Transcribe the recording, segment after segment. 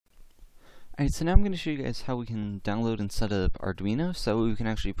Alright, so now I'm going to show you guys how we can download and set up Arduino so we can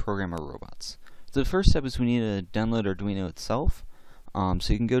actually program our robots. So the first step is we need to download Arduino itself.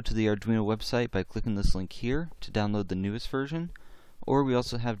 So you can go to the Arduino website by clicking this link here to download the newest version. Or we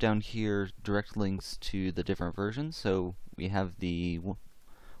also have down here direct links to the different versions. So we have the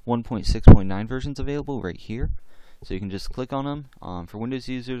 1.6.9 versions available right here. So you can just click on them. For Windows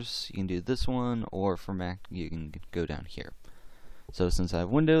users, you can do this one, or for Mac, you can go down here. So since I have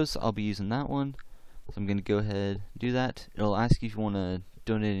Windows, I'll be using that one. So I'm going to go ahead and do that. It'll ask you if you want to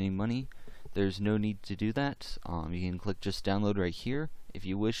donate any money. There's no need to do that. You can click just download right here. If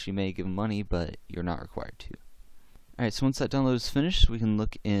you wish, you may give money, but you're not required to. Alright, so once that download is finished, we can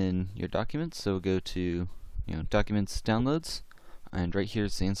look in your documents. So we'll go to Documents, Downloads, and right here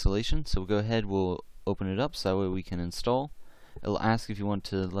is the installation. So we'll go ahead, we'll open it up so that way we can install. It'll ask if you want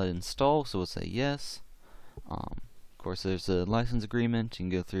to let it install, so we'll say yes. Of course, there's a license agreement. You can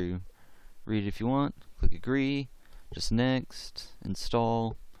go through, read it if you want, click agree, just next,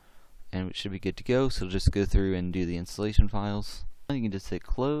 install, and it should be good to go. So just go through and do the installation files. You can just hit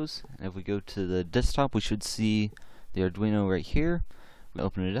close, and if we go to the desktop, we should see the Arduino right here. We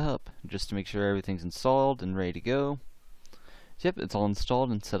open it up just to make sure everything's installed and ready to go. So yep, it's all installed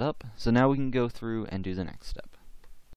and set up. So now we can go through and do the next step.